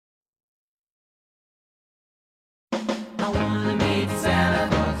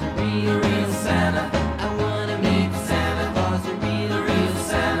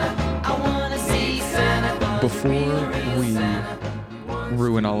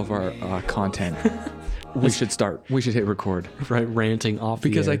ruin all of our content, we should hit record. Right, ranting off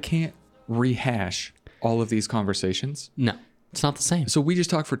Because the air. I can't rehash all of these conversations. No, it's not the same. So we just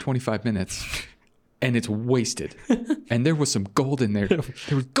talked for 25 minutes and it's wasted. And there was some gold in there. There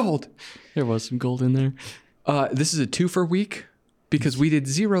was gold. There was some gold in there. This is a twofer week because we did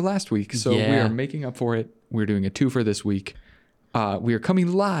 0 last week. So we Yeah. are making up for it. We're doing a twofer this week. We are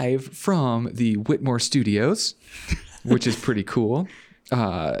coming live from the Whitmore Studios, which is pretty cool.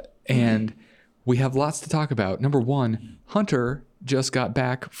 And we have lots to talk about. Number one, Hunter just got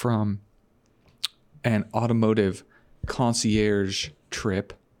back from an automotive concierge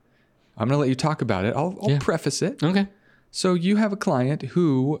trip. I'm going to let you talk about it. I'll preface it. Okay. So you have a client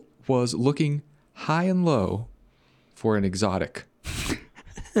who was looking high and low for an exotic.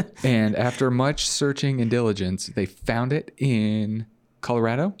 And after much searching and diligence, they found it in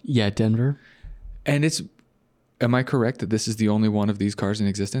Colorado. Yeah, Denver. And am I correct that this is the only one of these cars in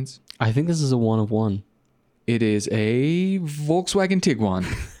existence? I think this is a one of one. It is a Volkswagen Tiguan.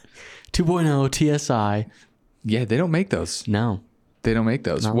 2.0 TSI. Yeah, they don't make those. No. They don't make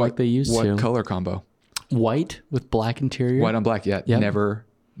those. Not like they used to. What color combo? White with black interior. White on black. Yeah, Yep. never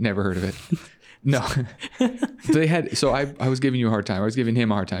heard of it. No. They had, so I was giving you a hard time. I was giving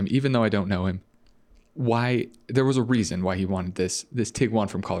him a hard time, even though I don't know him. Why? There was a reason why he wanted this Tiguan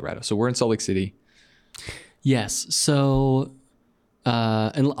from Colorado. So we're in Salt Lake City. Yes. So,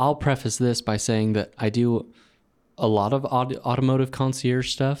 and I'll preface this by saying that I do a lot of automotive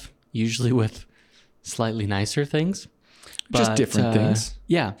concierge stuff, usually with slightly nicer things. Just different things.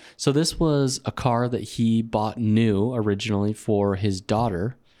 Yeah. So this was a car that he bought new originally for his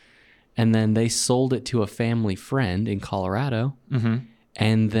daughter. And then they sold it to a family friend in Colorado. Mm-hmm.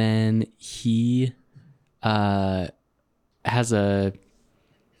 And then he has I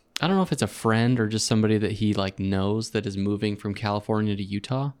don't know if it's a friend or just somebody that he like knows that is moving from California to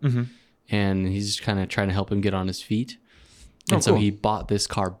Utah. Mm-hmm. And he's just kind of trying to help him get on his feet. And so cool. he bought this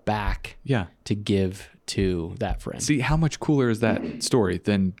car back Yeah. to give to that friend. See, how much cooler is that story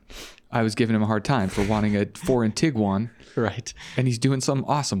than I was giving him a hard time for wanting a foreign Tiguan, Right. and he's doing something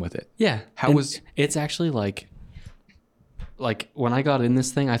awesome with it. Yeah. How was... It's actually like when I got in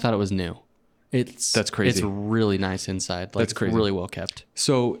this thing, I thought it was new. That's crazy. It's really nice inside. Like, That's crazy. Really well kept.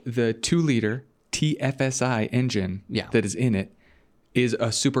 So the 2-liter TFSI engine that is in it is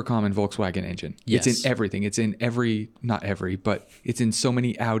a super common Volkswagen engine. Yes. It's in everything. It's in not every, but it's in so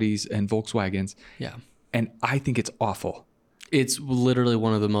many Audis and Volkswagens. Yeah. And I think it's awful. It's literally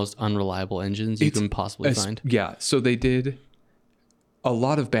one of the most unreliable engines you can possibly find. Yeah. So they did a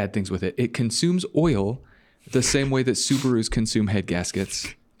lot of bad things with it. It consumes oil the same way that Subarus consume head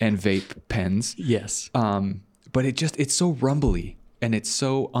gaskets and vape pens. Yes. But it's so rumbly and it's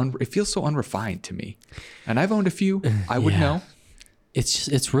so it feels so unrefined to me. And I've owned a few. I would know.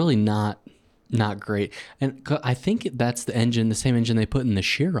 It's really not great. And I think that's the same engine they put in the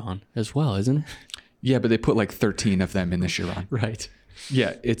Chiron as well, isn't it? Yeah, but they put like 13 of them in the Chiron. Right.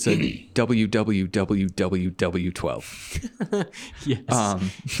 Yeah, it's a WWWW12.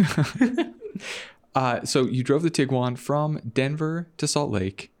 Yes. So you drove the Tiguan from Denver to Salt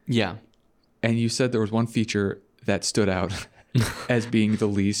Lake. Yeah. And you said there was one feature that stood out as being the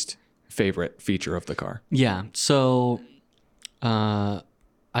least favorite feature of the car. Yeah. So I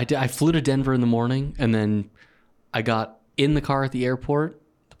flew to Denver in the morning, and then I got in the car at the airport.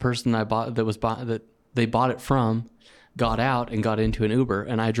 The person that they bought it from got out and got into an Uber,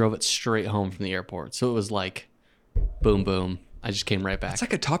 and I drove it straight home from the airport. So it was like boom, boom. I just came right back. It's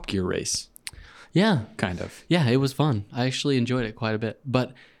like a Top Gear race. Yeah. Kind of. Yeah, it was fun. I actually enjoyed it quite a bit.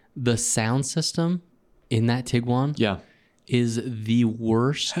 But the sound system in that Tiguan is the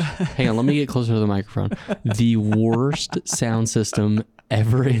worst. Hang on, let me get closer to the microphone. The worst sound system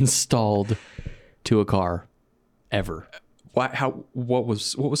ever installed to a car, ever. What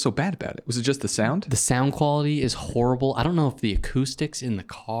was so bad about it? Was it just the sound? The sound quality is horrible. I don't know if the acoustics in the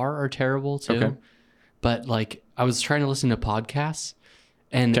car are terrible too. Okay. But like I was trying to listen to podcasts,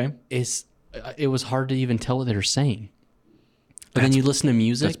 and it was hard to even tell what they were saying. But then you listen to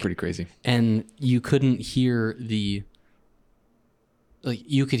music. That's pretty crazy. And you couldn't hear you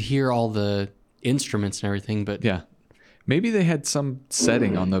could hear all the instruments and everything, but yeah, maybe they had some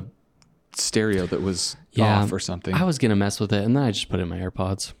setting on the stereo that was off or something. I was gonna mess with it, and then I just put in my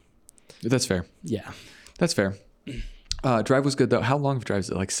AirPods. That's fair. Yeah, that's fair. Drive was good though. How long of a drive is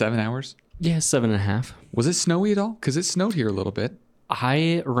it? Like 7 hours? Yeah, 7.5. Was it snowy at all? Because it snowed here a little bit.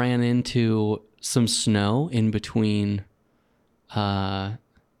 I ran into some snow in between Laramie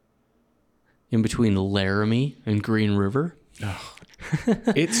and Green River. Oh.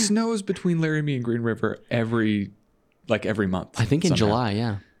 It snows between Laramie and Green River every like every month. I think in somehow. July,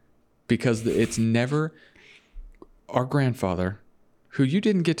 yeah. Because it's never our grandfather, who you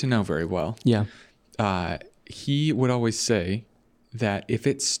didn't get to know very well. Yeah. He would always say that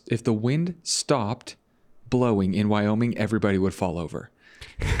if the wind stopped blowing in Wyoming, everybody would fall over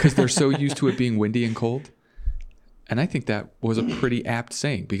because they're so used to it being windy and cold. And I think that was a pretty apt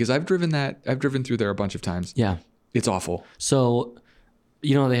saying because I've driven through there a bunch of times. Yeah. It's awful. So,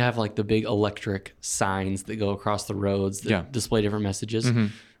 you know, they have like the big electric signs that go across the roads that display different messages.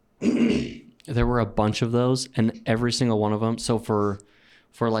 Mm-hmm. There were a bunch of those, and every single one of them. So for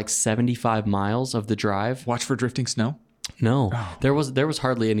like 75 miles of the drive, Watch for drifting snow. no, there was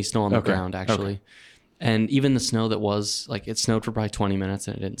hardly any snow on the ground actually. Okay. And even the snow that was like, it snowed for probably 20 minutes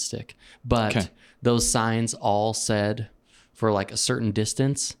and it didn't stick. But those signs all said for like a certain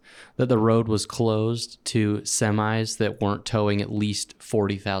distance that the road was closed to semis that weren't towing at least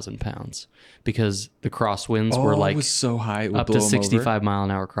 40,000 pounds because the crosswinds were like it was so high it would up blow to 'em 65 mile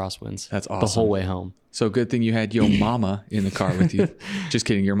an hour crosswinds. That's The whole awesome. way home. So good thing you had your mama in the car with you. Just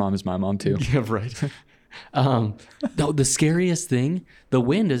kidding. Your mom is my mom too. Yeah, right. No, the scariest thing, the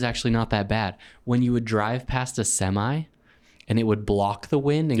wind is actually not that bad. When you would drive past a semi and it would block the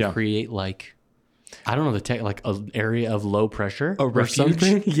wind and create like, I don't know, like an area of low pressure or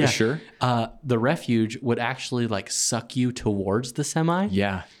something. Yeah, sure. The refuge would actually like suck you towards the semi.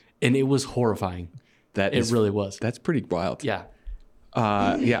 Yeah, And it was horrifying. It really was. That's pretty wild. Yeah.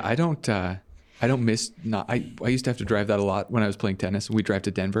 Yeah. I don't miss. Not. I used to have to drive that a lot when I was playing tennis. We drive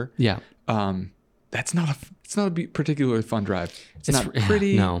to Denver. Yeah. It's not a particularly fun drive. It's not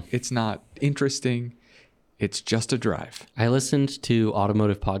pretty. No. It's not interesting. It's just a drive. I listened to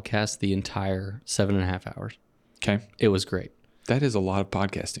automotive podcasts the entire 7.5 hours. Okay. It was great. That is a lot of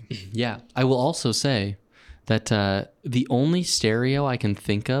podcasting. Yeah. I will also say that the only stereo I can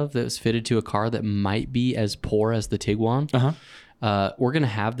think of that was fitted to a car that might be as poor as the Tiguan, we're going to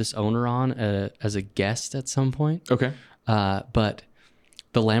have this owner on as a guest at some point. Okay. But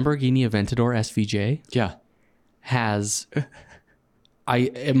the Lamborghini Aventador SVJ Yeah. has...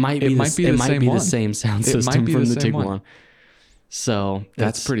 It might be the same sound system from the Tiguan. So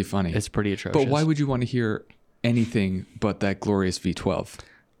that's pretty funny. It's pretty atrocious. But why would you want to hear anything but that glorious V12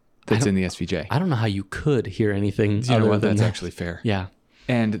 that's in the SVJ? I don't know how you could hear anything. You know what? That's actually fair. Yeah.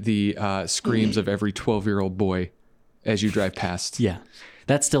 And the screams of every 12-year-old boy as you drive past. Yeah.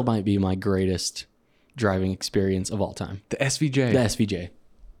 That still might be my greatest driving experience of all time. The SVJ. The SVJ.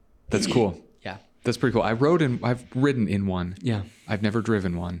 That's cool. Yeah. That's pretty cool. I've ridden in one. Yeah. I've never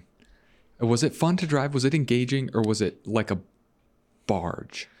driven one. Was it fun to drive? Was it engaging, or was it like a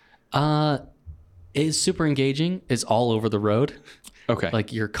barge? It's super engaging. It's all over the road. Okay.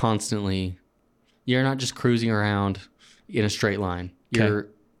 Like you're not just cruising around in a straight line. You're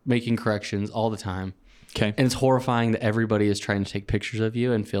making corrections all the time. Okay. And it's horrifying that everybody is trying to take pictures of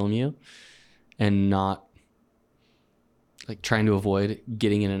you and film you and not like trying to avoid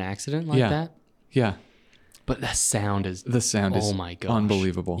getting in an accident like that. Yeah. But the sound is oh my gosh.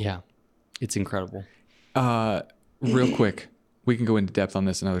 Unbelievable. Yeah. It's incredible. Real quick, we can go into depth on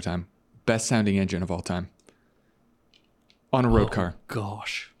this another time. Best sounding engine of all time on a road car.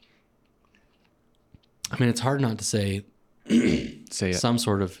 Gosh. I mean, it's hard not to say Say it. some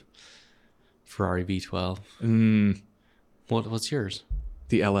sort of Ferrari V12. What's yours?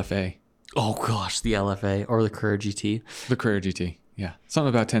 The LFA. Oh gosh, the LFA or the Carrera GT. The Carrera GT. Yeah. Something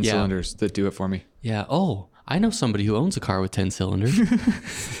about 10 cylinders that do it for me. Yeah. Oh, I know somebody who owns a car with 10 cylinders.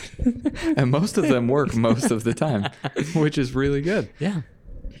 And most of them work most of the time, which is really good. Yeah.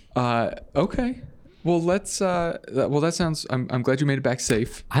 Okay. Well, that sounds, I'm glad you made it back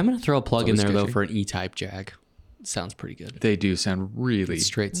safe. I'm going to throw a plug in there, sketchy. though, for an E-Type Jag. Sounds pretty good. They do sound really,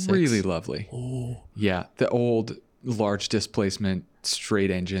 straight six. really lovely. Oh. Yeah. The old large displacement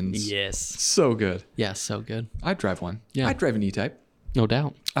straight engines. Yes. So good. Yeah, so good. I'd drive one. Yeah. I'd drive an E-Type. No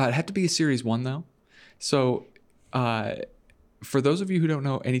doubt. It'd have to be a Series 1, though. So for those of you who don't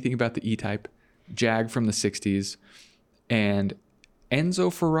know anything about the E-Type, Jag from the 60s, and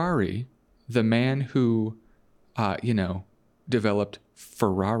Enzo Ferrari, the man who, developed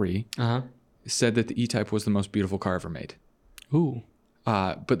Ferrari, said that the E-Type was the most beautiful car ever made. Ooh.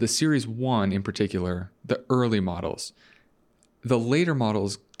 But the Series 1 in particular, the early models, the later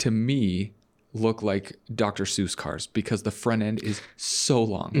models, to me, look like Dr. Seuss cars because the front end is so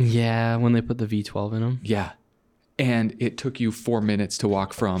long. Yeah, when they put the V12 in them. Yeah. And it took you 4 minutes to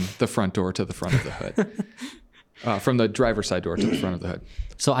walk from the front door to the front of the hood. From the driver's side door to the front of the hood.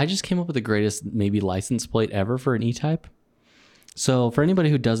 So I just came up with the greatest maybe license plate ever for an E-Type. So for anybody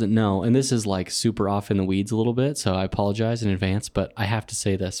who doesn't know, and this is like super off in the weeds a little bit, so I apologize in advance, but I have to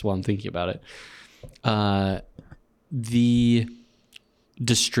say this while I'm thinking about it. the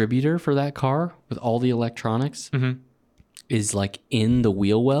distributor for that car with all the electronics is like in the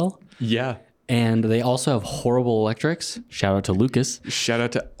wheel well. Yeah. And they also have horrible electrics. Shout out to Lucas. Shout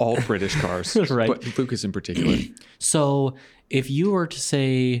out to all British cars, Right. but Lucas in particular. So if you were to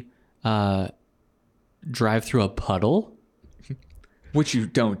say drive through a puddle, Which you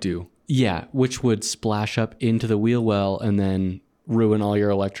don't do. yeah, which would splash up into the wheel well and then ruin all your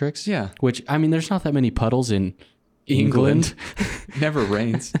electrics. Yeah. Which, I mean, there's not that many puddles in England. Never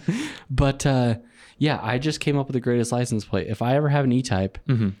rains. But yeah, I just came up with the greatest license plate. If I ever have an E-Type,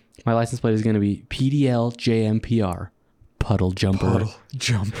 my license plate is going to be PDL JMPR, puddle jumper. Puddle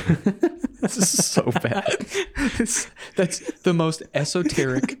jumper. This is so bad. That's the most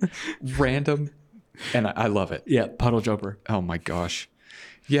esoteric, random, and I love it. Yeah, puddle jumper. Oh my gosh.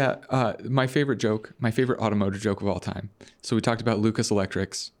 Yeah, my favorite automotive joke of all time. So we talked about Lucas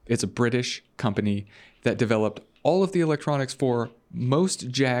Electrics. It's a British company that developed all of the electronics for most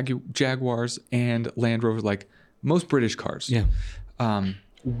Jaguars and Land Rovers, like most British cars. Yeah.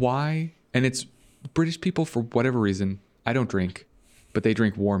 Why? And it's British people, for whatever reason, I don't drink, but they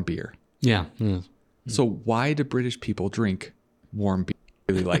drink warm beer. Yeah. Mm. So why do British people drink warm beer?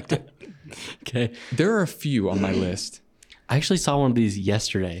 I really liked it. Okay. There are a few on my list. I actually saw one of these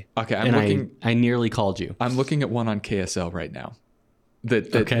yesterday. Okay, I nearly called you. I'm looking at one on KSL right now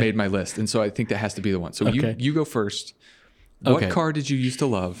that Okay. made my list, and so I think that has to be the one. So Okay. you go first. What Okay. car did you used to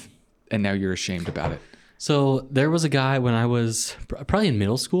love, and now you're ashamed about it? So there was a guy when I was probably in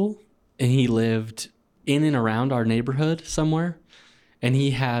middle school, and he lived in and around our neighborhood somewhere, and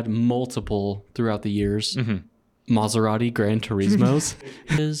he had multiple throughout the years. Maserati Gran Turismos.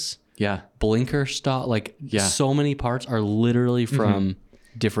 His Yeah, blinker stop, like so many parts are literally from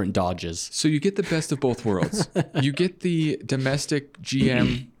different Dodges. so you get the best of both worlds. You get the domestic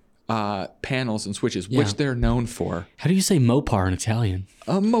GM panels and switches, Yeah. which they're known for. How do you say Mopar in Italian?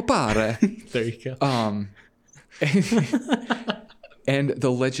 Mopare. There you go. And the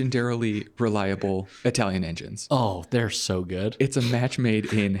legendarily reliable Italian engines. Oh, they're so good. It's a match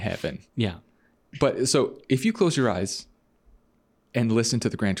made in heaven. Yeah. But so if you close your eyes and listen to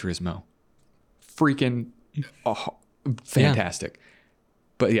the Gran Turismo, freaking fantastic.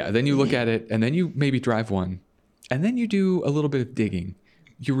 But yeah, then you look at it and then you maybe drive one and then you do a little bit of digging.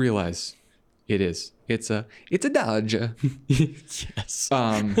 You realize it's a Dodge. Yes.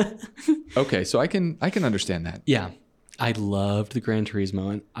 Okay, so I can understand that. Yeah. I loved the Gran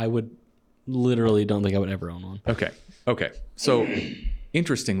Turismo, and I would literally don't think I would ever own one. Okay. So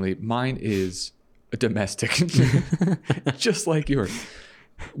interestingly, mine is a domestic, just like yours.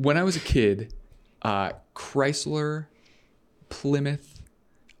 When I was a kid, Chrysler, Plymouth,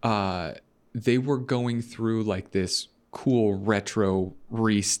 they were going through like this cool retro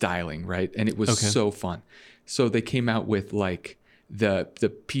restyling, right? And it was so fun. So they came out with like the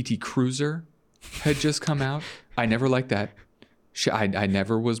PT Cruiser had just come out. I never liked that. I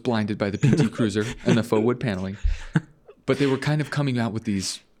never was blinded by the PT Cruiser and the faux wood paneling. But they were kind of coming out with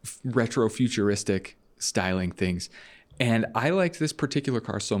these retro futuristic styling things. And I liked this particular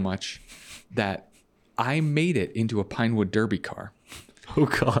car so much that I made it into a Pinewood Derby car. Oh,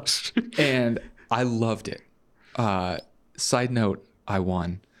 gosh. And I loved it. Side note, I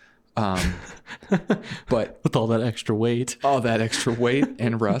won. But With all that extra weight. all that extra weight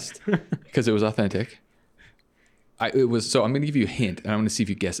and rust because it was authentic. So I'm going to give you a hint and I'm going to see if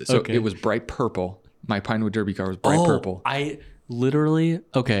you guess it. So Okay. it was bright purple. My Pinewood Derby car was bright purple. I literally,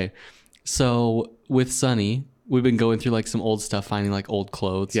 okay. So with Sunny, we've been going through like some old stuff, finding like old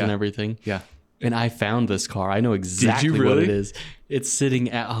clothes and everything. Yeah. And I found this car. I know exactly what really? it is. It's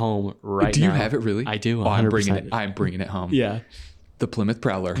sitting at home right Do now. you have it really? I do. Oh, I'm 100%. bringing it home. Yeah. The Plymouth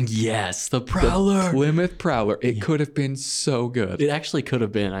Prowler. Yes, the Prowler. Plymouth Prowler. It could have been so good. It actually could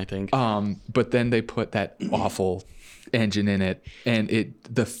have been, I think. But then they put that awful engine in it, and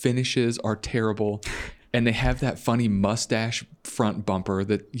the finishes are terrible. And they have that funny mustache front bumper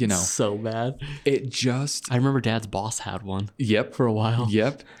that, So bad. it just. I remember Dad's boss had one. Yep. For a while.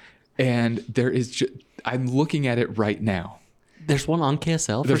 Yep. And there is I'm looking at it right now. There's one on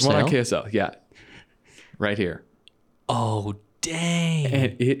KSL There's for one sale? on KSL. Yeah. Right here. Oh, dang. And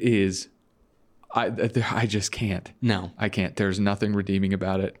it is. I just can't. No. I can't. There's nothing redeeming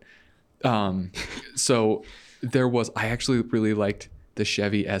about it. So I actually really liked the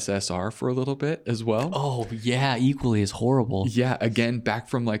Chevy SSR for a little bit as well. Oh, yeah. Equally as horrible. Yeah. Again, back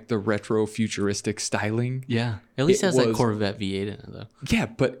from like the retro futuristic styling. Yeah. At least It it has that was- Corvette V8 in it, though. Yeah.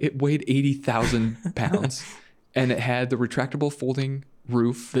 But it weighed 80,000 pounds and it had the retractable folding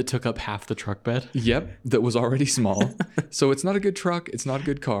roof. That took up half the truck bed. Yep. That was already small. So it's not a good truck. It's not a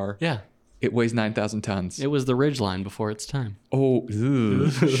good car. Yeah. It weighs 9,000 tons. It was the Ridgeline before its time. Oh,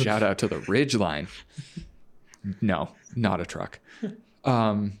 shout out to the Ridgeline. No, not a truck.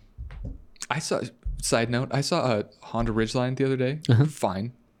 Side note, I saw a Honda Ridgeline the other day.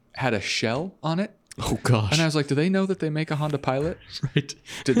 Fine. Had a shell on it. Oh gosh. And I was like, do they know that they make a Honda Pilot? Right.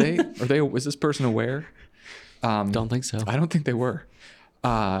 Was this person aware? Don't think so. I don't think they were.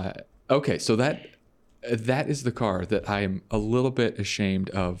 Okay, so that is the car that I am a little bit ashamed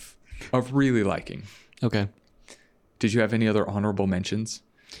of really liking. Okay. Did you have any other honorable mentions?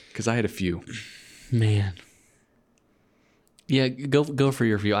 Because I had a few. Man. Yeah, go for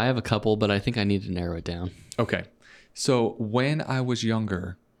your few. I have a couple, but I think I need to narrow it down. Okay. So when I was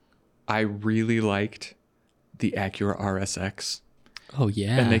younger, I really liked the Acura RSX. Oh,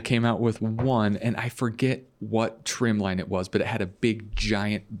 yeah. And they came out with one, and I forget what trim line it was, but it had a big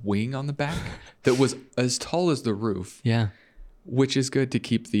giant wing on the back that was as tall as the roof. Yeah. Which is good to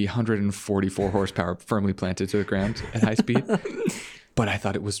keep the 144 horsepower firmly planted to the ground at high speed. But I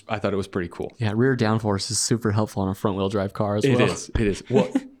thought it was pretty cool. Yeah, rear downforce is super helpful on a front wheel drive car as well. It is. Well,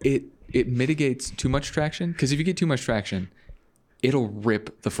 it mitigates too much traction, because if you get too much traction, it'll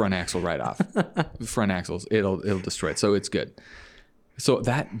rip the front axle right off. The front axles, it'll destroy it. So it's good. So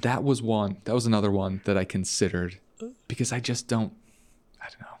that was another one that I considered, because I don't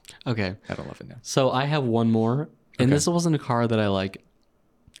know. Okay. I don't love it now. So I have one more, and this wasn't a car that I like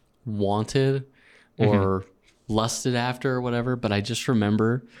wanted or lusted after or whatever, but I just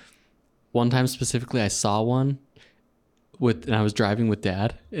remember one time specifically I saw one and I was driving with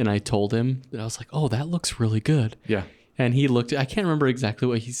Dad, and I told him that I was like, "Oh, that looks really good." Yeah. And he looked I can't remember exactly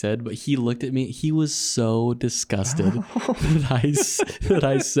what he said, but he looked at me. He was so disgusted that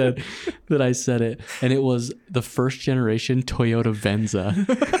I said it. And it was the first generation Toyota Venza.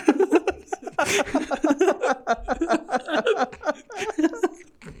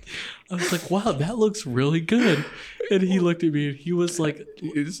 I was like, wow, that looks really good. And he looked at me and he was like,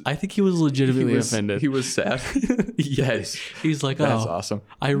 I think he was legitimately offended. He was sad. Yes. He's like, that's awesome.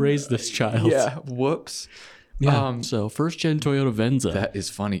 I raised this child. Yeah. Whoops. Yeah. So first gen Toyota Venza. That is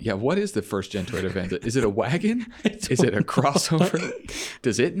funny. Yeah. What is the first gen Toyota Venza? Is it a wagon? Is it a crossover?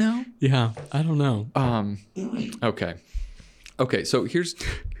 Does it know? Yeah. I don't know. Okay. So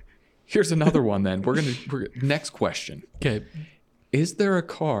here's another one then. Next question. Okay. Is there a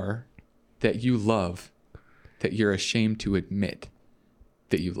car that you love that you're ashamed to admit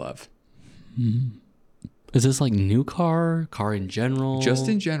that you love? Is this like new car in general? Just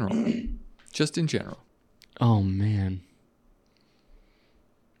in general. Just in general. Oh, man.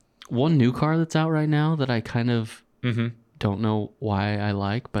 One new car that's out right now that I kind of don't know why I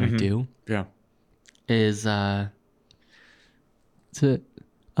like, but I do. Yeah. Is it's a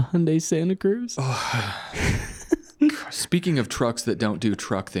Hyundai Santa Cruz. Speaking of trucks that don't do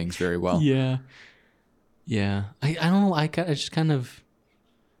truck things very well. Yeah. Yeah. I don't know. I kind of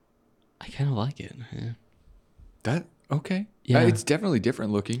like it. Yeah. Okay. Yeah. It's definitely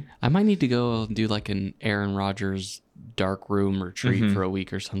different looking. I might need to go and do like an Aaron Rodgers dark room retreat for a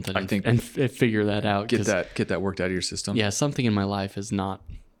week or something. I think and figure that out. Get that worked out of your system. Yeah. Something in my life is not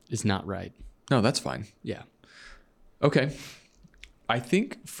right. No, that's fine. Yeah. Okay. I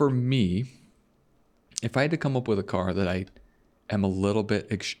think for me, if I had to come up with a car that I am a little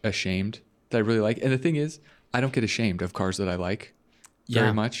bit ashamed that I really like, and the thing is, I don't get ashamed of cars that I like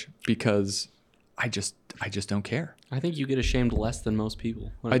very much, because I just don't care. I think you get ashamed less than most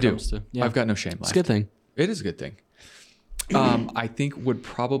people when I it do. comes to. Yeah. I've got no shame left. It's a good thing. It is a good thing. I think would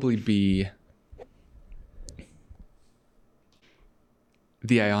probably be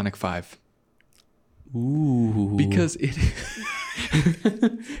the Ioniq 5. Ooh. Because it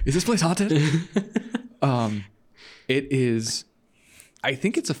is this place haunted? It is. I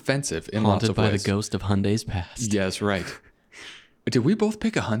think it's offensive in lots haunted of by ways. the ghost of Hyundai's past. Yes, right. Did we both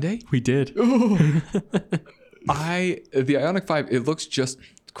pick a Hyundai? We did. The Ioniq 5, it looks just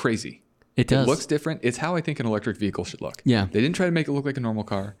crazy. It does. It looks different. It's how I think an electric vehicle should look. Yeah. They didn't try to make it look like a normal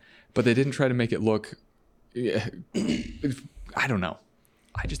car, but they didn't try to make it look. I don't know.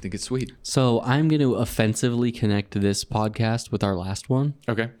 I just think it's sweet. So I'm going to offensively connect this podcast with our last one.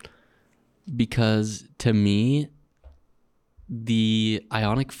 Okay. Because to me, the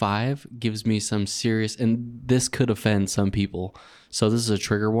Ioniq 5 gives me some serious, and this could offend some people, so this is a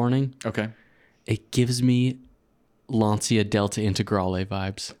trigger warning. Okay. It gives me Lancia Delta Integrale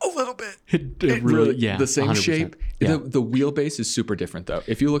vibes. A little bit. It really, yeah. The same 100%. shape. Yeah. The wheelbase is super different, though.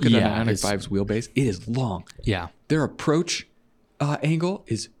 If you look at Yeah, an Ioniq 5's wheelbase, it is long. Yeah. Their approach angle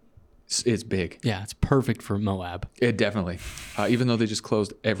is big. Yeah, it's perfect for Moab. It definitely. Even though they just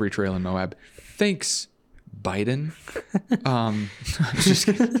closed every trail in Moab. Thanks, Biden. Just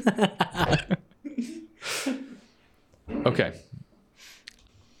kidding. Okay.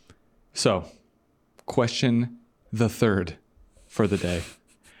 So, question the third for the day.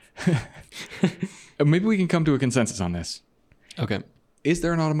 Maybe we can come to a consensus on this. Okay. Is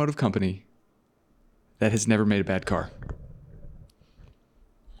there an automotive company that has never made a bad car?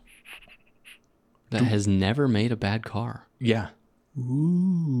 That has never made a bad car. Yeah.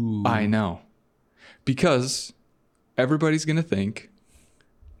 Ooh. I know. Because everybody's going to think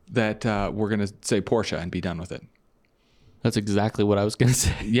that we're going to say Porsche and be done with it. That's exactly what I was going to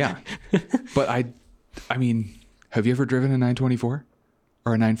say. Yeah. But I mean, have you ever driven a 924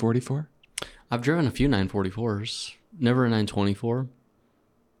 or a 944? I've driven a few 944s. Never a 924.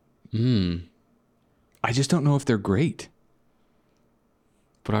 I just don't know if they're great.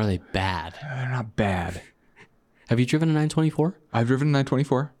 But are they bad? They're not bad. Have you driven a 924? I've driven a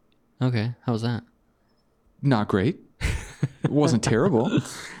 924. Okay. How was that? Not great. It wasn't terrible.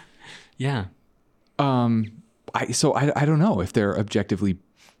 Yeah. I don't know if they're objectively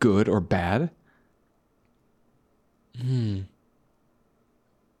good or bad.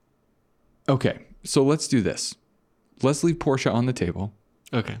 Okay, so let's do this. Let's leave Porsche on the table.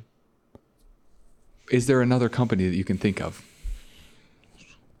 Okay. Is there another company that you can think of?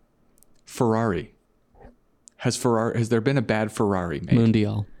 Ferrari. Has there been a bad Ferrari made?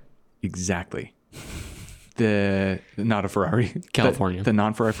 Mundial. Exactly. Not a Ferrari. California. The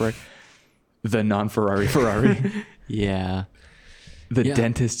non-Ferrari. The non-Ferrari Ferrari. Yeah. The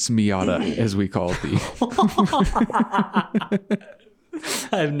dentist's Miata, as we call it.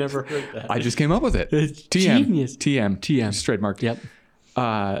 I've never heard that. I just came up with it. It's TM. genius. TM. Just trademark. Yep.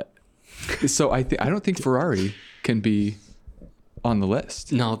 So I don't think Ferrari can be on the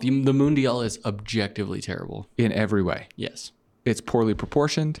list No, the Mundial is objectively terrible. in every way. Yes. It's poorly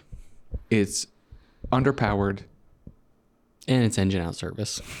proportioned. It's underpowered. And it's engine out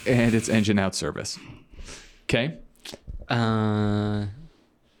service. And it's engine out service. Okay.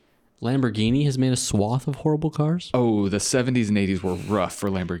 Lamborghini has made a swath of horrible cars. Oh, the 70s and 80s were rough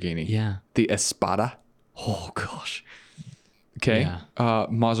for Lamborghini. Yeah. The Espada. Oh, gosh. Okay. Yeah.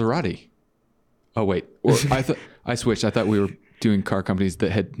 Maserati. Oh, wait. Or I switched. I thought we were doing car companies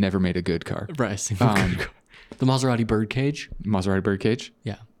that had never made a good car. Right. The Maserati Birdcage. Maserati Birdcage.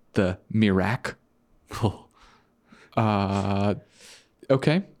 Yeah. The Mirac. Oh.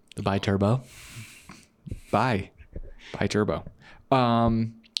 Okay. The Biturbo. Bi-turbo.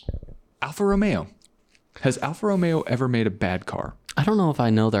 Alfa Romeo. Has Alfa Romeo ever made a bad car? I don't know if I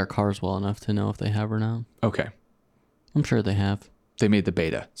know their cars well enough to know if they have or not. Okay. I'm sure they have. They made the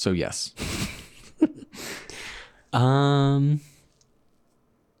Beta, so yes.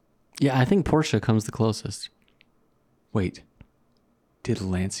 Yeah, I think Porsche comes the closest. Wait. Did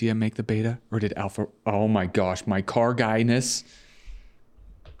Lancia make the Beta? Or did Alfa... Oh my gosh, my car guyness.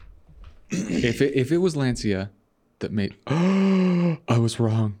 If it was Lancia that made... I was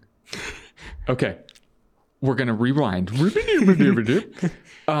wrong. Okay. We're going to rewind. Edit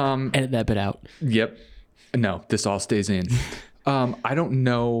that bit out. Yep. No, this all stays in. I don't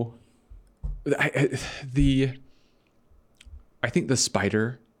know. I think the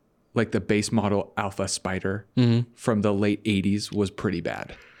Spider, like the base model Alpha Spider from the late 80s was pretty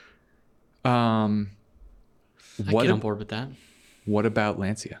bad. I get on board with that. What about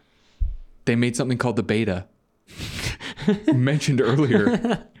Lancia? They made something called the Beta, mentioned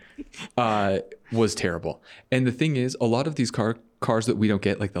earlier, was terrible. And the thing is, a lot of these cars that we don't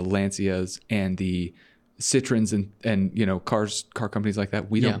get, like the Lancias and the Citroens and you know, car companies like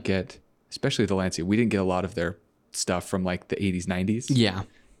that, we don't get, especially the Lancia. We didn't get a lot of their stuff from like the 80s, 90s. Yeah.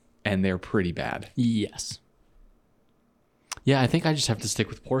 And they're pretty bad. Yes. Yeah, I think I just have to stick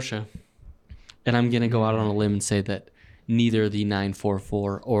with Porsche. And I'm going to go out on a limb and say that neither the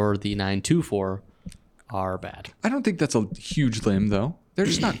 944 or the 924 are bad. I don't think that's a huge limb, though. They're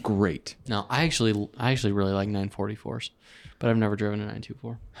just not great. No, I actually really like 944s, but I've never driven a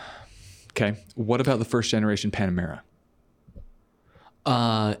 924. Okay. What about the first generation Panamera?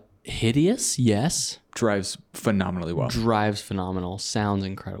 Hideous, yes. Drives phenomenally well. Drives phenomenal. Sounds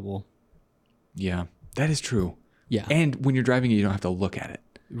incredible. Yeah, that is true. Yeah. And when you're driving it, you don't have to look at it.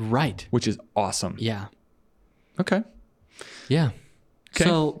 Right. Which is awesome. Yeah. Okay. Yeah. Okay.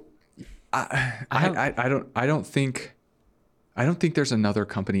 So I don't think there's another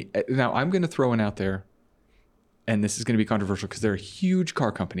company. Now I'm going to throw one out there, and this is going to be controversial because they're a huge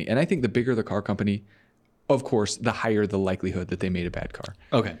car company. And I think the bigger the car company, of course, the higher the likelihood that they made a bad car.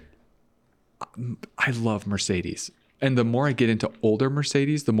 Okay. I love Mercedes. And the more I get into older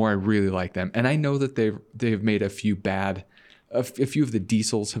Mercedes, the more I really like them. And I know that they've made a few of the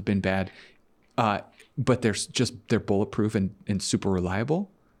diesels have been bad. but they're bulletproof and super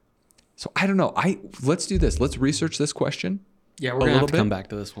reliable. So I don't know. Let's do this. Let's research this question. Yeah, we're going to have to come back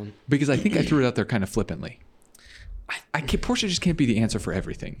to this one. Because I think I threw it out there kind of flippantly. Porsche just can't be the answer for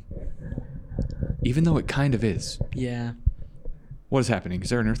everything. Even though it kind of is. Yeah. What is happening? Is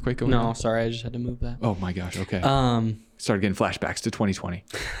there an earthquake going on? No, sorry. I just had to move that. Oh my gosh. Okay. Um, Started getting flashbacks to 2020.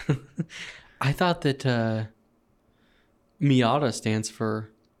 I thought that Miata stands for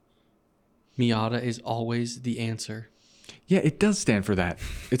Miata is always the answer. Yeah, it does stand for that.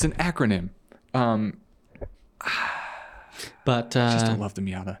 It's an acronym. But I just don't love the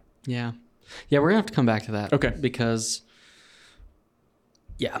Miata. Yeah. Yeah, we're going to have to come back to that. Okay. Because,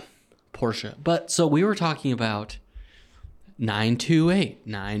 yeah, Porsche. But so we were talking about 928,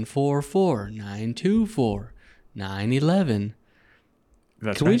 944, 924, 911.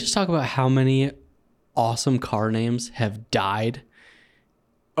 That's Can we just talk about how many awesome car names have died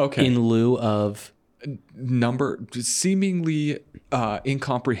in lieu of seemingly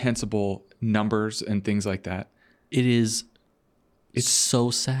incomprehensible numbers and things like that? It's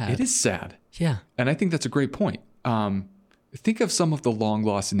so sad. It is sad. Yeah. And I think that's a great point. Think of some of the long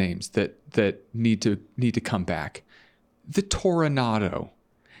lost names that need to come back. The Toronado,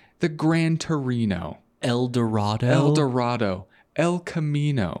 the Gran Torino, El Dorado, El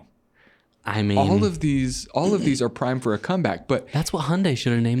Camino. I mean, all of these are primed for a comeback, but that's what Hyundai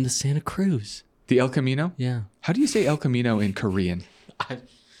should have named the Santa Cruz. The El Camino? Yeah. How do you say El Camino in Korean?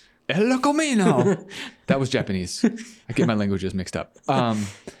 El Camino. That was Japanese. I get my languages mixed up.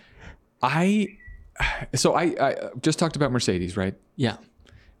 I just talked about Mercedes, right? Yeah.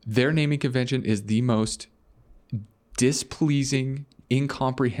 Their naming convention is the most displeasing,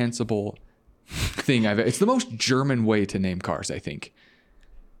 incomprehensible thing it's the most German way to name cars, I think.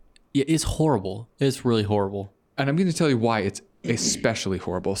 Yeah, it's horrible. It's really horrible. And I'm going to tell you why it's especially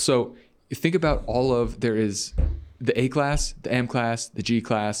horrible. So think about there is the A class, the M class, the G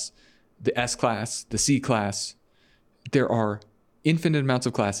class, the S class, the C class. There are infinite amounts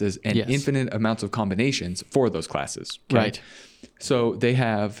of classes and infinite amounts of combinations for those classes. Okay? Right. So they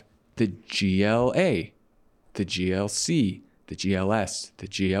have the GLA, the GLC, the GLS, the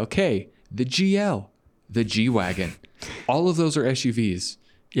GLK, the GL, the G-Wagon. All of those are SUVs.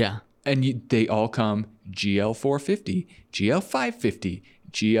 Yeah. And they all come GL450, GL550,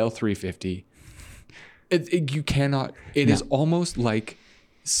 GL350. You cannot. It is almost like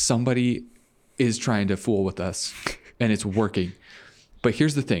somebody is trying to fool with us and it's working. But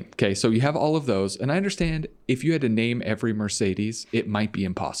here's the thing. Okay, so you have all of those. And I understand if you had to name every Mercedes, it might be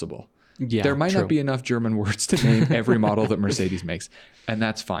impossible. Yeah, there might not be enough German words to name every model that Mercedes makes. And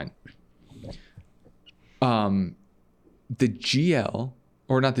that's fine. The GL,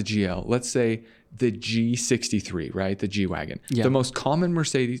 or not the GL, let's say the G63, right? The G-Wagon. Yeah. The most common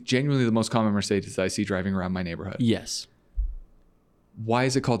Mercedes, genuinely the most common Mercedes I see driving around my neighborhood. Yes. Why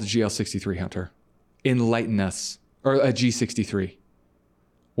is it called the GL63, Hunter? Enlighten us. Or a G63.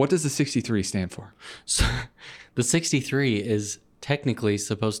 What does the 63 stand for? So, the 63 is technically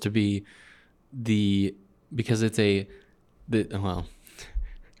supposed to be because it's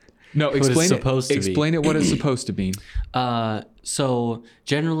no, explain it what it's supposed to mean. So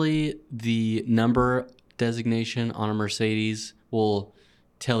generally the number designation on a Mercedes will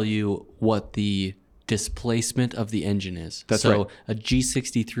tell you what the displacement of the engine is. That's right. So a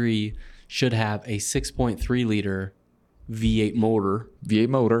G63 should have a 6.3 liter V8 motor. V8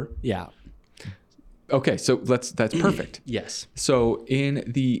 motor. Yeah. Okay, so that's perfect. Yes. So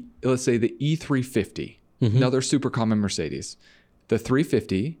in let's say the E350, another super common Mercedes, the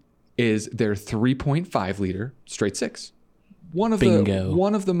 350 is their 3.5 liter straight six. One of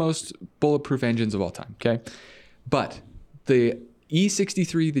the most bulletproof engines of all time. Okay, but the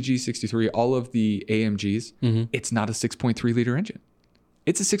E63, the G63, all of the AMGs, it's not a 6.3 liter engine.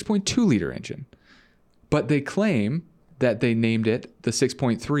 It's a 6.2 liter engine. But they claim that they named it the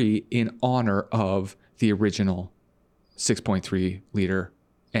 6.3 in honor of the original 6.3 liter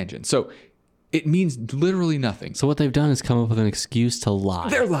engine. So it means literally nothing. So what they've done is come up with an excuse to lie.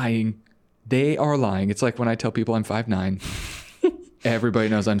 They're lying. They are lying. It's like when I tell people I'm 5'9", everybody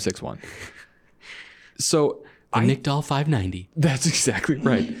knows I'm 6'1". So Nick Dahl 590. That's exactly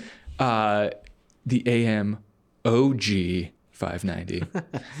right. The AM OG 590.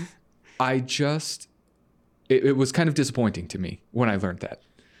 It was kind of disappointing to me when I learned that.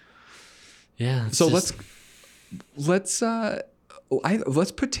 Yeah. So let's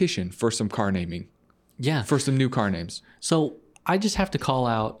petition for some car naming. Yeah. For some new car names. So I just have to call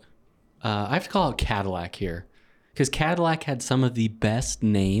out. I have to call out Cadillac here, because Cadillac had some of the best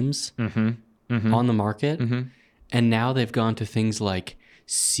names on the market, and now they've gone to things like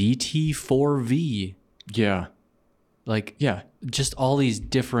CT4V Yeah. Like, Yeah. just all these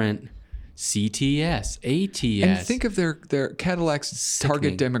different CTS, ATS. And think of their Cadillac's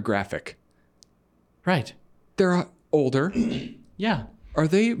target demographic. Right. They're older. Yeah. Are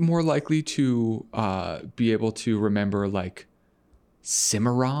they more likely to be able to remember like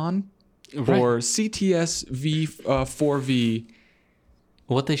Cimarron or CTS V4V?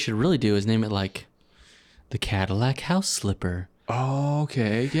 What they should really do is name it like the Cadillac House Slipper. Oh,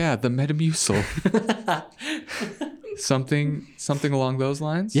 okay. Yeah, the Metamucil. something along those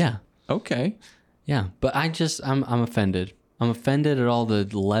lines? Yeah. Okay. Yeah. But I'm offended. I'm offended at all the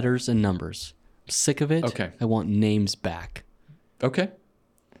letters and numbers. I'm sick of it. Okay. I want names back. Okay.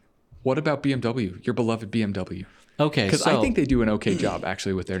 What about BMW? Your beloved BMW? Okay. Because I think they do an okay job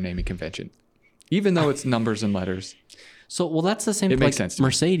actually with their naming convention, even though it's numbers and letters. So, well, that's the same. It makes sense to me.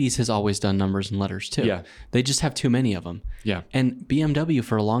 Mercedes has always done numbers and letters too. Yeah. They just have too many of them. Yeah. And BMW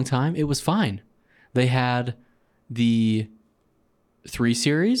for a long time, it was fine. They had the 3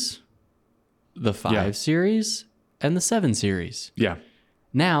 Series, the 5 Series, and the 7 Series. Yeah.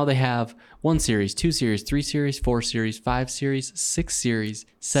 Now they have 1 Series, 2 Series, 3 Series, 4 Series, 5 Series, 6 Series,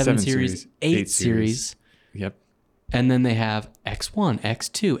 7 Series, 8 Series. Yep. And then they have X1,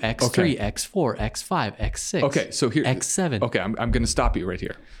 X2, X3, X4, X5, X6. Okay, so here X7. Okay, I'm going to stop you right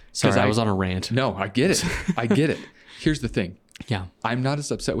here. Sorry, I was on a rant. No, I get it. I get it. Here's the thing. Yeah. I'm not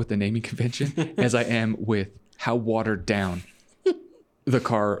as upset with the naming convention as I am with how watered down the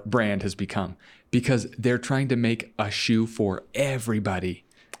car brand has become, because they're trying to make a shoe for everybody.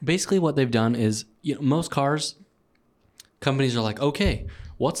 Basically what they've done is, most cars, companies are like, okay,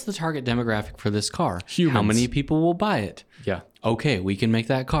 what's the target demographic for this car? Humans. How many people will buy it? Yeah. Okay, we can make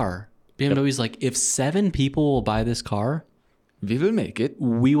that car. BMW's like, if 7 people will buy this car, We will make it.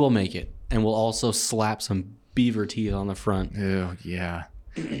 we will make it. And we'll also slap some beaver teeth on the front. Oh, yeah.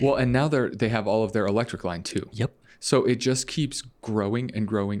 Well, and now they have all of their electric line too. Yep. So it just keeps growing and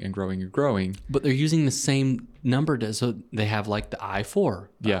growing and growing and growing. But they're using the same number so they have like the i4,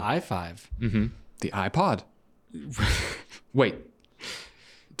 the i5. Mm-hmm. The iPod. Wait.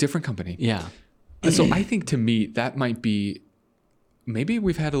 Different company. Yeah. So I think to me, that might be, maybe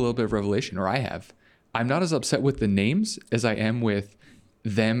we've had a little bit of revelation, or I have. I'm not as upset with the names as I am with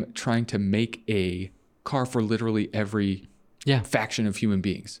them trying to make a car for literally every faction of human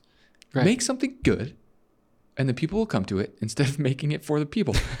beings. Right. Make something good, and the people will come to it instead of making it for the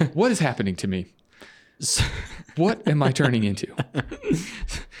people. What is happening to me? What am I turning into?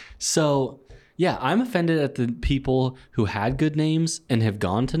 So, yeah, I'm offended at the people who had good names and have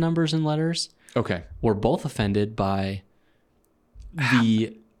gone to numbers and letters. Okay. We're both offended by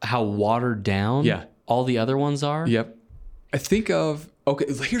how watered down all the other ones are. Yep. I think of, okay,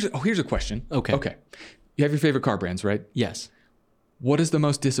 here's a question. Okay. You have your favorite car brands, right? Yes. What is the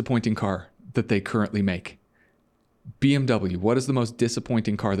most disappointing car that they currently make? BMW. What is the most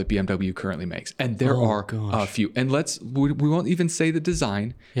disappointing car that BMW currently makes? And there are a few. And we won't even say the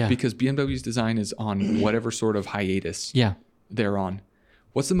design because BMW's design is on whatever sort of hiatus they're on.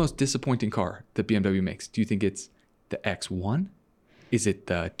 What's the most disappointing car that BMW makes? Do you think it's the X1? Is it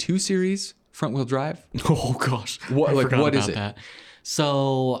the 2 Series front wheel drive? Oh gosh. What is it? That.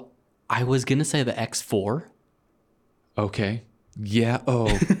 So I was going to say the X4. Okay. Yeah.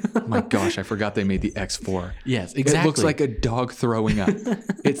 Oh my gosh. I forgot they made the X4. Yes, exactly. It looks like a dog throwing up.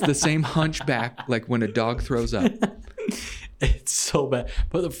 It's the same hunchback like when a dog throws up. It's so bad.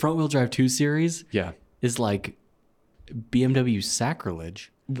 But the front wheel drive 2 Series is like BMW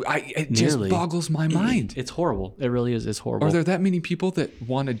sacrilege. It just boggles my mind. It's horrible. It really is. It's horrible. Are there that many people that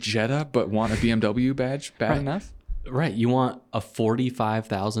want a Jetta but want a BMW badge bad enough? Right. You want a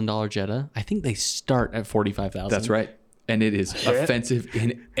 $45,000 Jetta? I think they start at $45,000. That's right. And it is offensive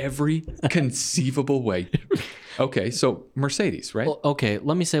in every conceivable way. Okay, so Mercedes, right? Well, okay,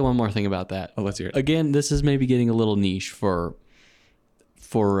 let me say one more thing about that. Oh, let's hear it. Again, this is maybe getting a little niche for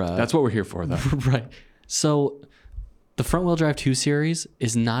That's what we're here for, though. Right. So the front wheel drive 2 Series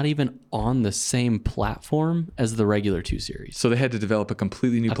is not even on the same platform as the regular 2 Series. So they had to develop a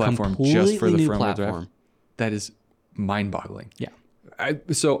completely new platform just for the front wheel drive. That is mind-boggling. Yeah.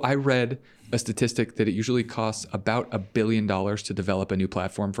 So I read a statistic that it usually costs about $1 billion to develop a new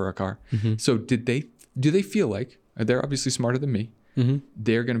platform for a car. Mm-hmm. So do they feel like, they're obviously smarter than me,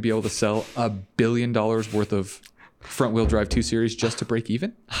 they're going to be able to sell $1 billion worth of front wheel drive 2 Series just to break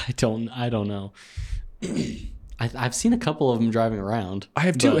even? I don't know. I've seen a couple of them driving around. I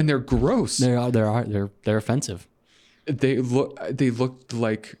have too, and they're gross. They're offensive. They looked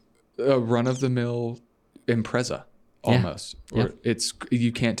like a run of the mill Impreza almost. Yeah. Or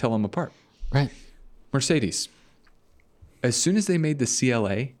you can't tell them apart. Right. Mercedes. As soon as they made the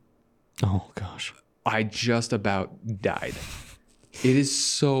CLA, oh gosh, I just about died.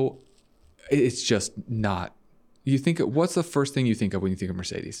 It's just not. What's the first thing you think of when you think of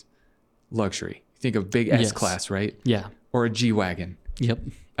Mercedes? Luxury. You think of big S-Class, right? Yeah. Or a G-Wagon. Yep.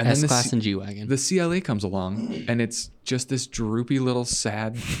 And then S-Class and G-Wagon. The CLA comes along, and it's just this droopy little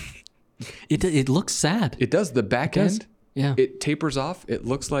sad. It looks sad. It does. The back end, Yeah. it tapers off. It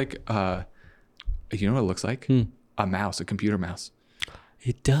looks like, you know what it looks like? A mouse, a computer mouse.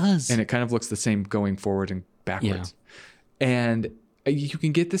 It does. And it kind of looks the same going forward and backwards. Yeah. And you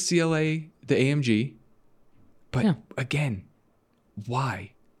can get the CLA, the AMG, but again,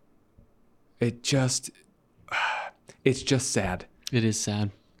 why? It's just sad. It is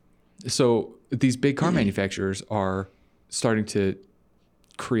sad. So these big car manufacturers are starting to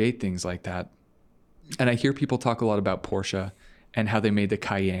create things like that. And I hear people talk a lot about Porsche and how they made the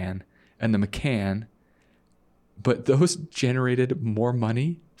Cayenne and the Macan, but those generated more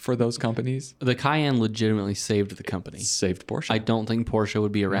money for those companies. The Cayenne legitimately saved the company. Saved Porsche. I don't think Porsche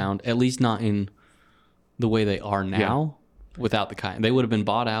would be around, at least not in the way they are now, without the Cayenne. They would have been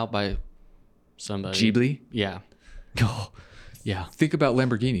bought out by somebody. Ghibli. Yeah. Oh, yeah. Think about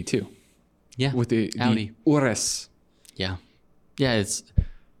Lamborghini too. Yeah. With the Audi. Urus. Yeah. Yeah, it's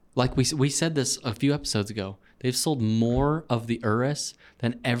like we said this a few episodes ago. They've sold more of the Urus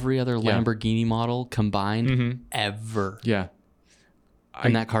than every other Lamborghini model combined ever. Yeah.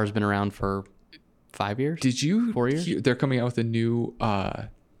 And that car's been around for 5 years? Did you 4 years? They're coming out with a new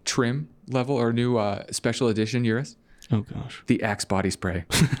trim level or new special edition Urus. Oh gosh. The Axe body spray.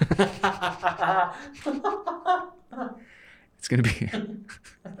 It's gonna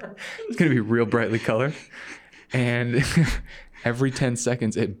be real brightly colored, and every 10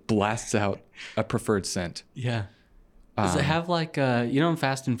 seconds it blasts out a preferred scent. Yeah. Does it have like in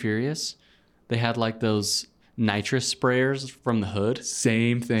Fast and Furious, they had like those nitrous sprayers from the hood?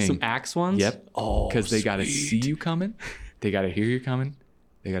 Same thing. Some Axe ones? Yep. Oh, because they gotta see you coming, they gotta hear you coming,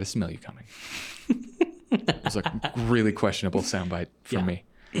 they gotta smell you coming. It was a really questionable soundbite from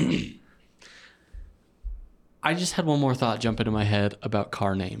me. I just had one more thought jump into my head about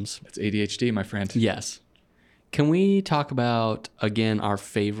car names. That's ADHD, my friend. Yes. Can we talk about, again, our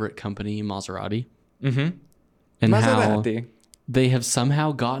favorite company, Maserati? Mm-hmm. And Maserati. how they have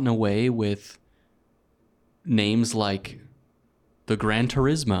somehow gotten away with names like the Gran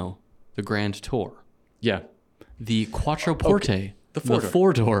Turismo, the Grand Tour, Yeah. the Quattroporte, The the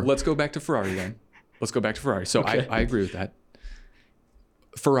four-door. Let's go back to Ferrari then. So Okay. I agree with that.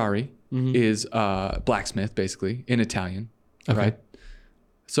 Ferrari is blacksmith, basically, in Italian, right?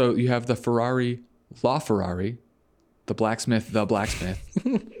 So you have the Ferrari, La Ferrari, the blacksmith.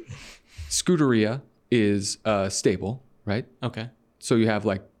 Scuderia is stable, right? Okay. So you have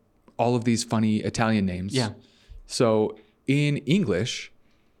like all of these funny Italian names. Yeah. So in English,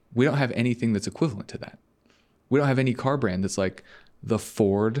 we don't have anything that's equivalent to that. We don't have any car brand that's like the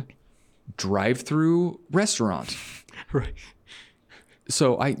Ford drive-through restaurant. Right.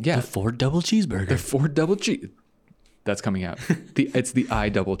 So The Ford double cheeseburger. the Ford double cheese. That's coming out. It's the I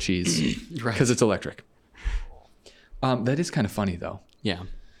double cheese Right. because it's electric. That is kind of funny though. Yeah.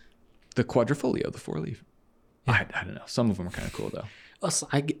 The Quadrifoglio, the 4-leaf. I don't know. Some of them are kind of cool though.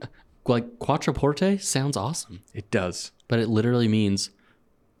 Like Quattroporte sounds awesome, It does. but it literally means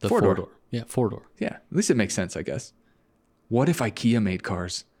the Four-door. four-door. Yeah, four-door. Yeah. At least it makes sense, I guess. What if IKEA made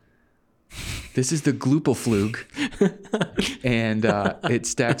cars? This is the Glupelflug, and it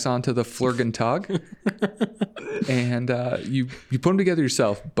stacks onto the Flurgentag, and you put them together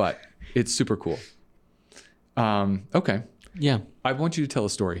yourself, but it's super cool. Okay. Yeah. I want you to tell a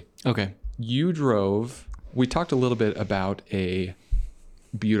story. Okay. We talked a little bit about a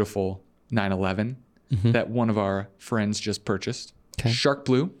beautiful 911 that one of our friends just purchased. Okay. Shark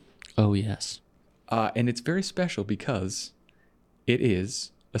Blue. Oh, yes. And it's very special because it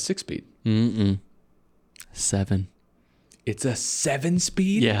is a 6-speed. 7. It's a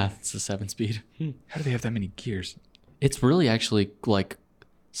 7-speed? Yeah, it's a 7-speed. How do they have that many gears? It's really actually like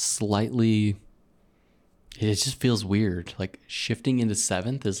slightly. It just feels weird. Like shifting into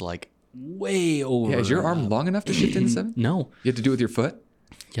 7th is like way over. Yeah, is your arm long enough to shift into 7? No. You have to do it with your foot?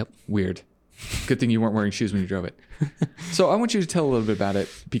 Yep. Weird. Good thing you weren't wearing shoes when you drove it. So I want you to tell a little bit about it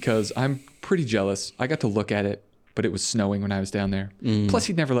because I'm pretty jealous. I got to look at it, but it was snowing when I was down there. Plus,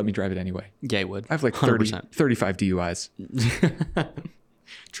 he'd never let me drive it anyway. Yeah, it would. I have like 35 DUIs.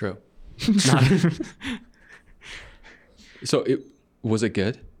 True. So was it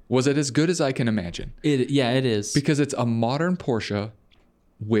good? Was it as good as I can imagine? It is. Because it's a modern Porsche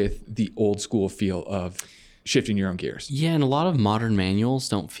with the old school feel of shifting your own gears. Yeah, and a lot of modern manuals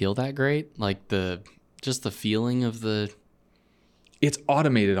don't feel that great. Like just the feeling of the it's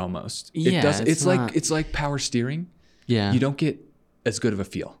automated almost. Yeah, it does. it's not- It's like power steering. Yeah. You don't get as good of a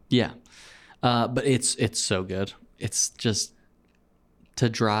feel. Yeah. But it's so good. It's just to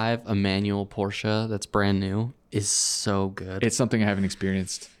drive a manual Porsche that's brand new is so good. It's something I haven't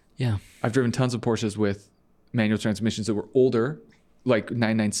experienced. Yeah. I've driven tons of Porsches with manual transmissions that were older, like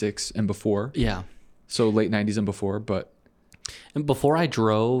 996 and before. Yeah. So late 90s and before, but And before I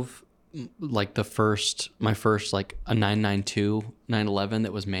drove like my first like a 992, 911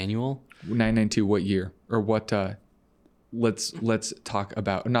 that was manual. 992 what year or what let's talk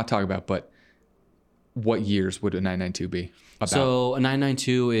about, not talk about, but what years would a 992 be about? So a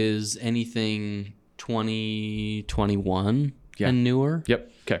 992 is anything 2021 Yeah. and newer.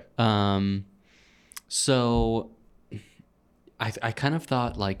 Yep. Okay. So I kind of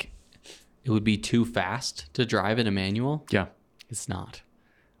thought like it would be too fast to drive in a manual. Yeah. It's not.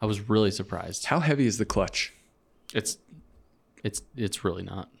 I was really surprised. How heavy is the clutch? It's really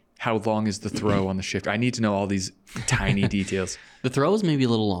not. How long is the throw on the shift? I need to know all these tiny details. The throw is maybe a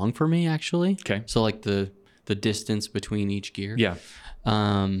little long for me actually. Okay. So like the distance between each gear. Yeah.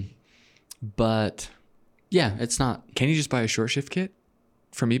 But yeah, it's not. Can you just buy a short shift kit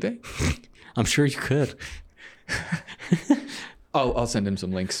from eBay? I'm sure you could. I'll send him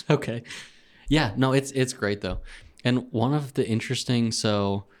some links. Okay. Yeah, no, it's great though. And one of the interesting,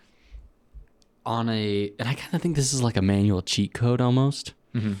 and I kind of think this is like a manual cheat code almost.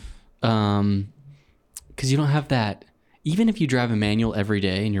 Mm-hmm. Because you don't have that, even if you drive a manual every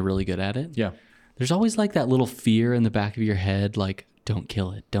day and you're really good at it, Yeah. there's always like that little fear in the back of your head, like, don't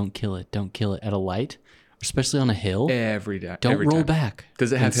kill it, don't kill it, don't kill it at a light, especially on a hill. Every day. Don't every roll time. back.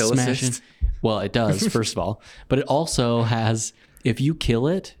 Does it have and hill smash assist? Well, it does, first of all. But it also has, if you kill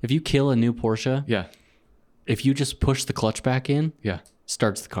a new Porsche, Yeah. if you just push the clutch back in, Yeah.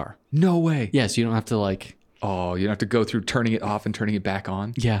 starts the car. No way. Yes, you don't have to like. Oh, you don't have to go through turning it off and turning it back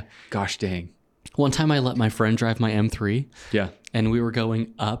on. Yeah. Gosh dang. One time I let my friend drive my M3 Yeah. and we were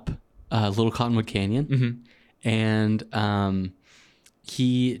going up Little Cottonwood Canyon. Mm-hmm. And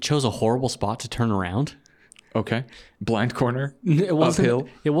he chose a horrible spot to turn around. Okay. Blind corner. It wasn't, Uphill.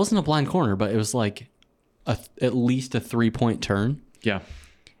 It wasn't a blind corner, but it was like at least a 3-point turn. Yeah.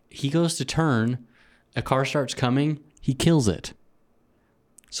 He goes to turn, a car starts coming, he kills it.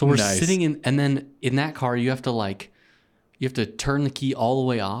 So we're Nice. sitting in, and then in that car, you have to turn the key all the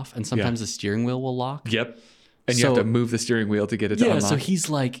way off, and sometimes the steering wheel will lock. Yep. And you have So- to move the steering wheel to get it to Yeah, unlock. so he's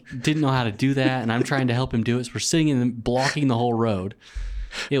like, didn't know how to do that, and I'm trying to help him do it. So we're sitting in blocking the whole road.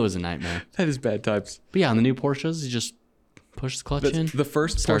 It was a nightmare. That is bad times. But yeah, on the new Porsches, you just push the clutch in. The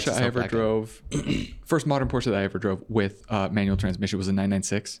first Starts Porsche I itself ever back up. drove, first modern Porsche that I ever drove with manual transmission was a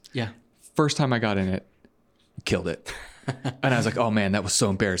 996. Yeah. First time I got in it, killed it. And I was like, oh man, that was so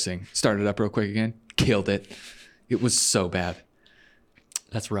embarrassing. Started up real quick again, killed it. It was so bad.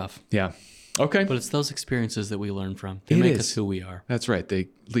 That's rough. Yeah. Okay. But it's those experiences that we learn from. They It make is. us who we are. That's right. They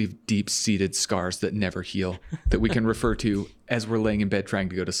leave deep-seated scars that never heal that we can refer to as we're laying in bed trying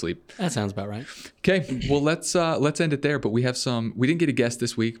to go to sleep. That sounds about right. Okay. Well, let's end it there. But we didn't get a guest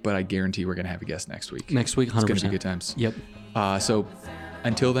this week, but I guarantee we're going to have a guest next week. Next week, 100%. It's going to be good times. Yep. So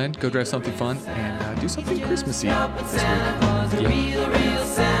until then, go drive something fun and do something Christmassy this week. Real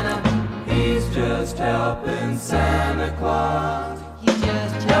Santa. He's just helping Santa Claus. He's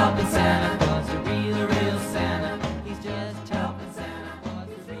just helping Santa Claus.